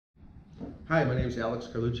Hi, my name is Alex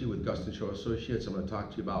Carlucci with Gustan Associates. I'm going to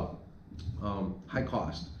talk to you about high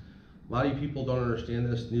cost. A lot of you people don't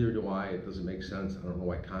understand this, neither do I. It doesn't make sense. I don't know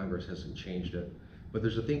why Congress hasn't changed it. But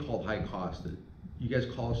there's a thing called high cost that you guys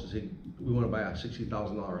call us and say, we want to buy a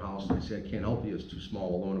 $60,000 house. And I say, I can't help you, it's too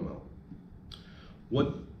small a loan amount.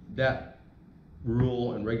 What that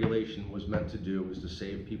rule and regulation was meant to do is to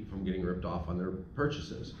save people from getting ripped off on their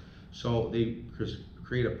purchases. So they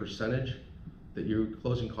create a percentage that your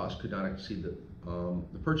closing costs could not exceed the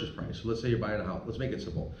purchase price. So let's say you're buying a house. Let's make it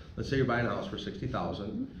simple. Let's say you're buying a house for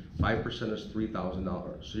 $60,000. 5% is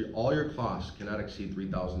 $3,000. So all your costs cannot exceed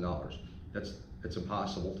 $3,000. It's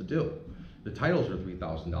impossible to do. The titles are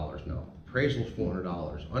 $3,000 now. Appraisal's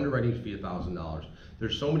 $400. Underwriting fee $1,000.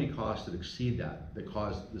 There's so many costs that exceed that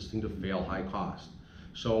cause this thing to fail high cost.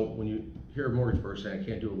 So when you hear a mortgage broker saying I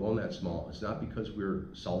can't do a loan that small, it's not because we're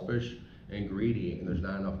selfish and greedy and there's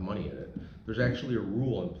not enough money in it. There's actually a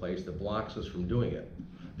rule in place that blocks us from doing it.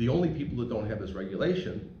 The only people that don't have this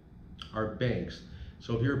regulation are banks.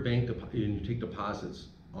 So if you're a bank and you take deposits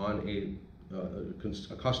on a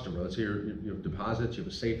customer, let's say you have deposits, you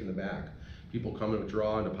have a safe in the back, people come and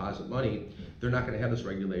withdraw and deposit money, they're not going to have this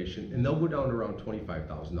regulation, and they'll go down to around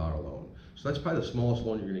 $25,000 loan. So that's probably the smallest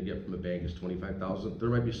loan you're going to get from a bank is $25,000. There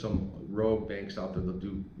might be some rogue banks out there that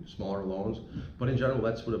do smaller loans, but in general,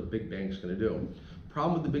 that's what a big bank's going to do.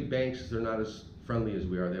 Problem with the big banks is they're not as friendly as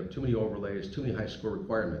we are. They have too many overlays, too many high score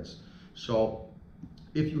requirements. So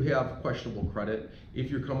if you have questionable credit, if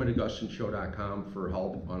you're coming to GustonShow.com for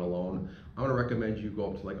help on a loan, I'm going to recommend you go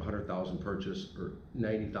up to like 100,000 purchase or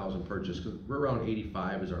 90,000 purchase, because we're around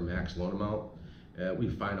 85 is our max loan amount. We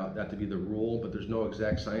find out that to be the rule, but there's no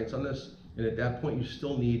exact science on this. And at that point, you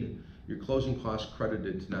still need your closing costs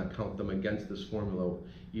credited to not count them against this formula,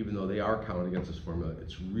 even though they are counted against this formula.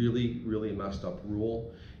 It's really, really messed up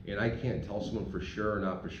rule. And I can't tell someone for sure or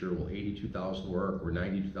not for sure, will 82,000 work or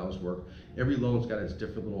 92,000 work? Every loan's got its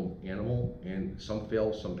different little animal, and some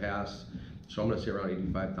fail, some pass. So I'm going to say around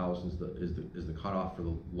 85,000 is the cutoff for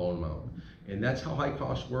the loan amount. And that's how high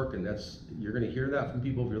costs work, and you're going to hear that from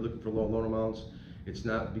people if you're looking for low loan amounts. It's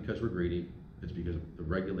not because we're greedy. It's because the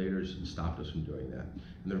regulators stopped us from doing that.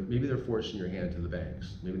 And maybe they're forcing your hand to the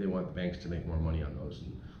banks. Maybe they want the banks to make more money on those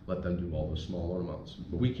and let them do all those small loan amounts.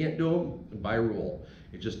 But we can't do them by rule.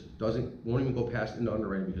 It just won't even go past into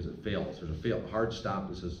underwriting because it fails. There's a hard stop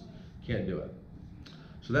that says can't do it.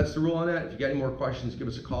 So that's the rule on that. If you got any more questions, give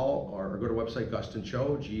us a call or go to our website,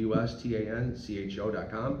 Gustanshow,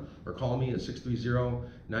 GUSTANCHO.com, or call me at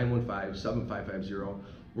 630-915-7550.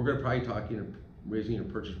 We're going to probably talk raising your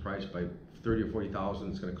purchase price by 30 or 40,000.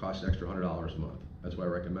 It's going to cost an extra $100 a month. That's what I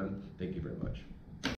recommend. Thank you very much.